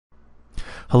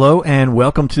Hello and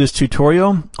welcome to this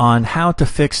tutorial on how to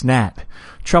fix NAT.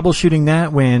 Troubleshooting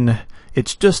NAT when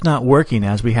it's just not working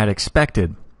as we had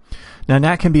expected. Now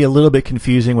NAT can be a little bit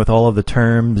confusing with all of the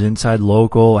terms, inside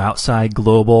local, outside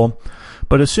global,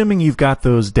 but assuming you've got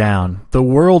those down, the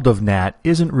world of NAT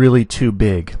isn't really too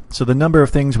big. So the number of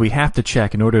things we have to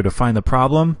check in order to find the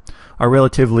problem are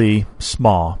relatively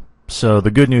small. So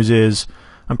the good news is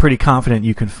I'm pretty confident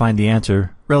you can find the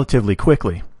answer relatively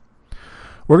quickly.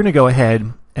 We're going to go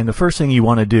ahead, and the first thing you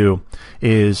want to do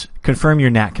is confirm your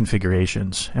NAT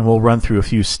configurations, and we'll run through a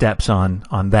few steps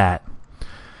on that.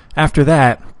 After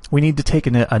that, we need to take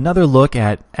another look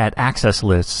at access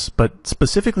lists, but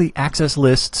specifically access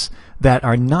lists that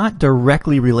are not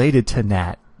directly related to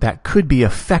NAT, that could be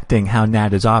affecting how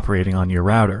NAT is operating on your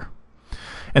router.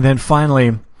 And then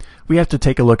finally, we have to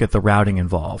take a look at the routing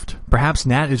involved. Perhaps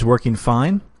NAT is working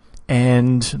fine,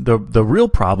 and the real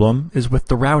problem is with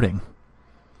the routing.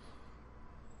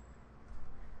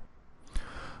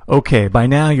 Okay, by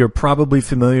now you're probably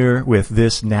familiar with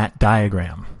this NAT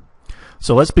diagram.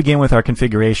 So let's begin with our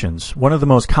configurations. One of the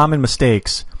most common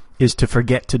mistakes is to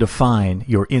forget to define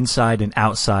your inside and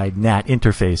outside NAT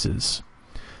interfaces.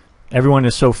 Everyone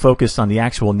is so focused on the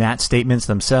actual NAT statements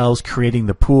themselves, creating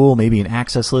the pool, maybe an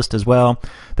access list as well,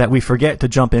 that we forget to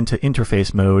jump into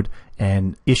interface mode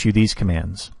and issue these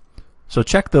commands. So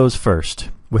check those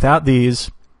first. Without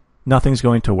these, nothing's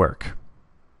going to work.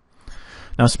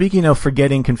 Now speaking of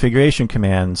forgetting configuration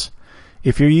commands,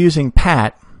 if you're using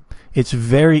pat, it's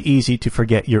very easy to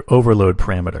forget your overload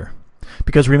parameter.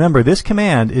 Because remember, this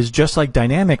command is just like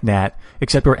dynamic NAT,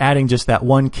 except we're adding just that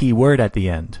one keyword at the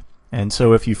end. And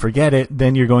so if you forget it,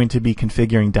 then you're going to be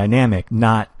configuring dynamic,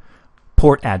 not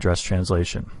port address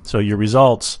translation. So your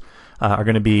results are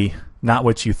going to be not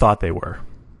what you thought they were.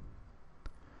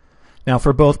 Now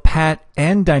for both pat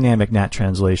and dynamic NAT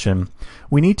translation,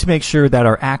 we need to make sure that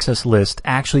our access list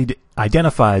actually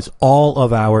identifies all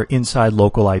of our inside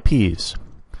local IPs.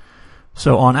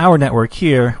 So on our network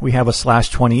here, we have a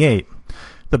 /28.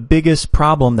 The biggest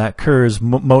problem that occurs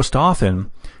most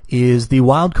often is the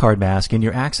wildcard mask in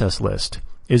your access list.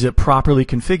 Is it properly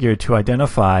configured to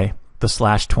identify the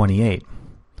 /28?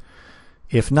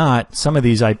 If not, some of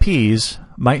these IPs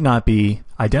might not be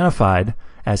identified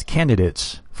as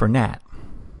candidates for NAT.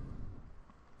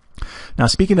 Now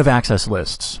speaking of access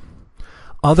lists,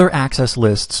 other access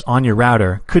lists on your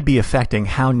router could be affecting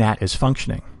how NAT is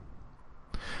functioning.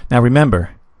 Now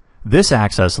remember, this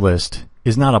access list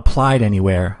is not applied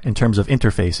anywhere in terms of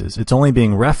interfaces. It's only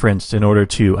being referenced in order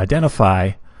to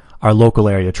identify our local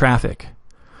area traffic.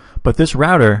 But this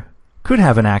router could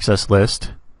have an access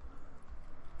list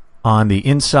on the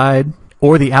inside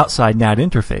or the outside NAT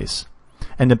interface.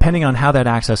 And depending on how that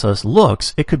access list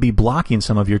looks, it could be blocking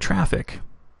some of your traffic.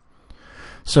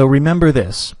 So remember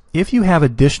this, if you have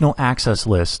additional access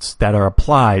lists that are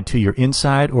applied to your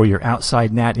inside or your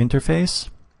outside NAT interface,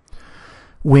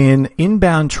 when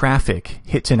inbound traffic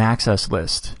hits an access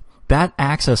list, that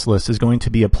access list is going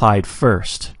to be applied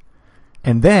first.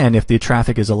 And then if the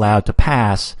traffic is allowed to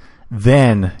pass,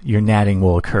 then your natting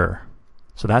will occur.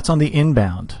 So that's on the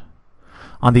inbound.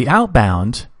 On the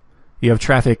outbound, you have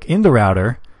traffic in the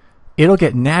router, it'll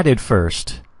get natted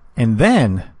first, and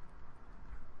then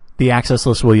the access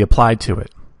list will be applied to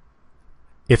it.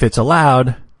 If it's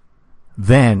allowed,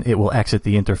 then it will exit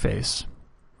the interface.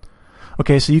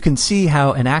 Okay, so you can see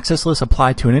how an access list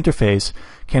applied to an interface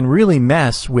can really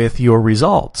mess with your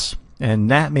results, and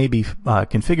that may be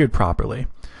configured properly.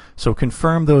 So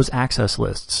confirm those access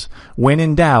lists. When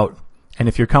in doubt, and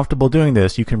if you're comfortable doing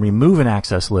this, you can remove an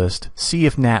access list, see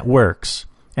if NAT works,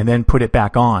 and then put it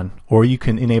back on. Or you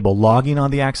can enable logging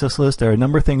on the access list. There are a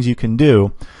number of things you can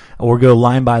do, or go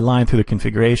line by line through the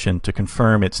configuration to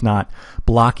confirm it's not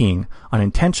blocking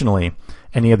unintentionally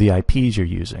any of the IPs you're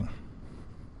using.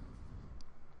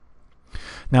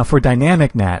 Now for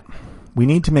dynamic NAT, we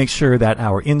need to make sure that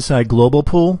our inside global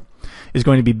pool is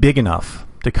going to be big enough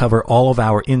to cover all of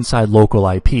our inside local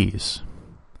IPs.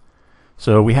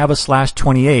 So we have a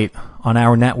 /28 on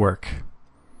our network.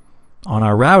 On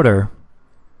our router,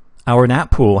 our NAT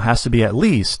pool has to be at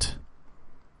least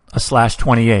a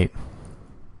 /28.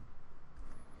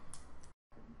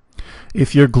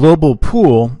 If your global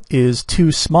pool is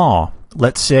too small,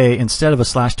 let's say instead of a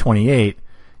 /28,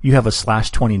 you have a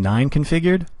 /29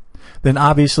 configured, then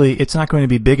obviously it's not going to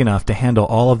be big enough to handle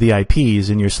all of the IPs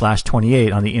in your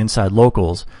 /28 on the inside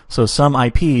locals. So some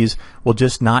IPs will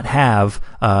just not have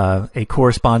a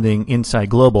corresponding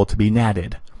inside global to be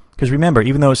natted. Because remember,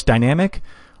 even though it's dynamic,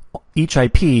 each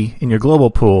IP in your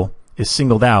global pool is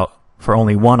singled out for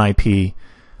only one IP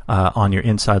on your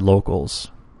inside locals.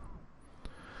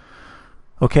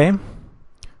 Okay,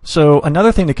 So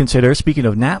another thing to consider, speaking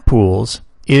of NAT pools,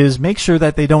 is make sure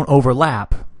that they don't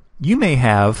overlap. You may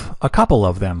have a couple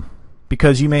of them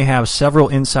because you may have several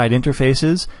inside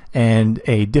interfaces and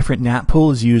a different NAT pool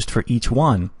is used for each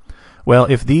one. Well,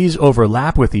 if these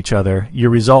overlap with each other, your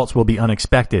results will be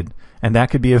unexpected, and that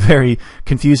could be a very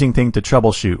confusing thing to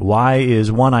troubleshoot. Why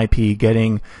is one IP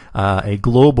getting a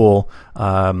global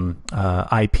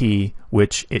IP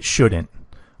which it shouldn't?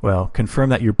 Well, confirm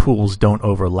that your pools don't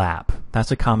overlap.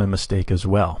 That's a common mistake as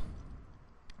well.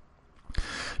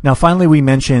 Now finally, we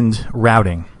mentioned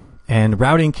routing, and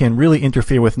routing can really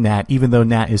interfere with NAT even though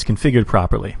NAT is configured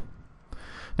properly.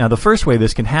 Now the first way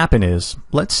this can happen is,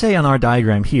 let's say on our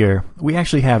diagram here, we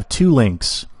actually have two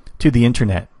links to the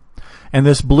internet, and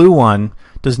this blue one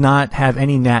does not have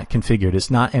any NAT configured.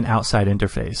 It's not an outside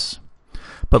interface.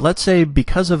 But let's say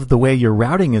because of the way your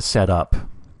routing is set up,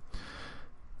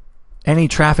 any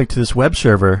traffic to this web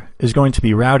server is going to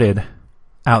be routed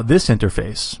out this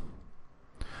interface.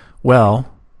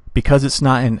 Well, because it's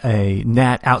not a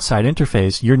NAT outside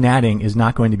interface, your NATing is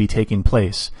not going to be taking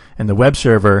place, and the web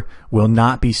server will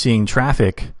not be seeing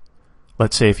traffic.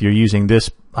 Let's say if you're using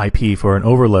this IP for an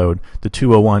overload, the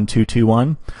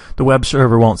 201.221, the web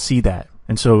server won't see that,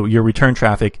 and so your return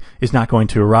traffic is not going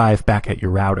to arrive back at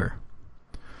your router.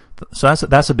 So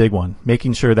that's a big one,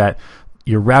 making sure that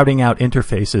you're routing out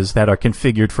interfaces that are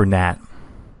configured for NAT.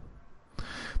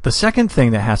 The second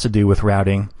thing that has to do with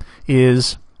routing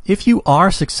is if you are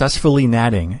successfully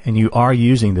NATing and you are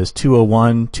using this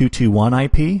 201.221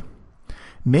 IP,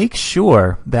 make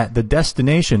sure that the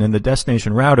destination and the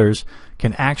destination routers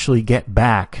can actually get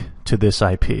back to this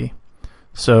IP.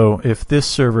 So if this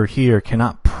server here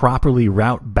cannot properly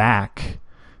route back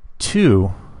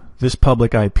to this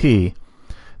public IP,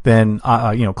 then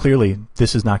clearly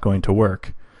this is not going to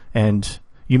work. And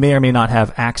you may or may not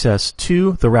have access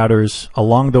to the routers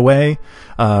along the way.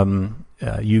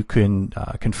 You can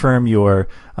confirm your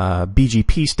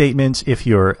BGP statements if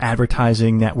you're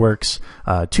advertising networks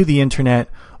to the internet,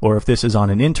 or if this is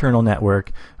on an internal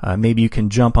network, maybe you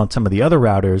can jump on some of the other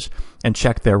routers and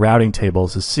check their routing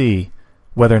tables to see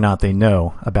whether or not they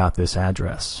know about this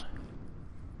address.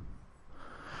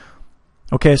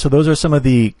 Okay, so those are some of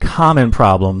the common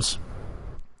problems.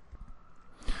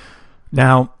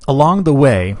 Now, along the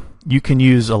way, you can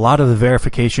use a lot of the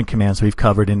verification commands we've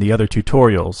covered in the other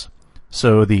tutorials.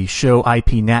 So the show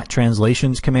IP NAT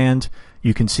translations command,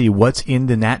 you can see what's in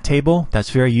the NAT table. That's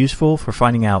very useful for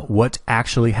finding out what's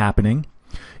actually happening.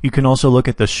 You can also look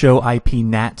at the show IP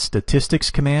NAT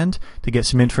Statistics command to get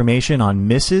some information on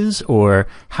misses or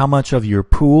how much of your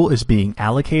pool is being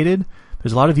allocated.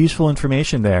 There's a lot of useful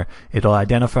information there. It'll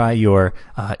identify your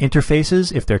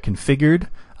interfaces if they're configured,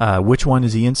 which one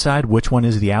is the inside, which one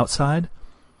is the outside.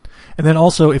 And then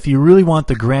also, if you really want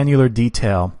the granular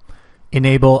detail,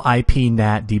 enable Ip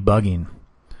Nat Debugging.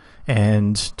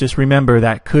 And just remember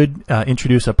that could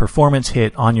introduce a performance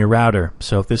hit on your router.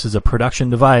 So if this is a production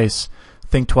device,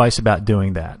 think twice about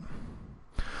doing that.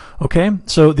 Okay,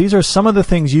 so these are some of the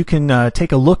things you can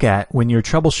take a look at when you're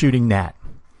troubleshooting NAT.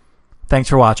 Thanks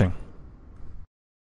for watching.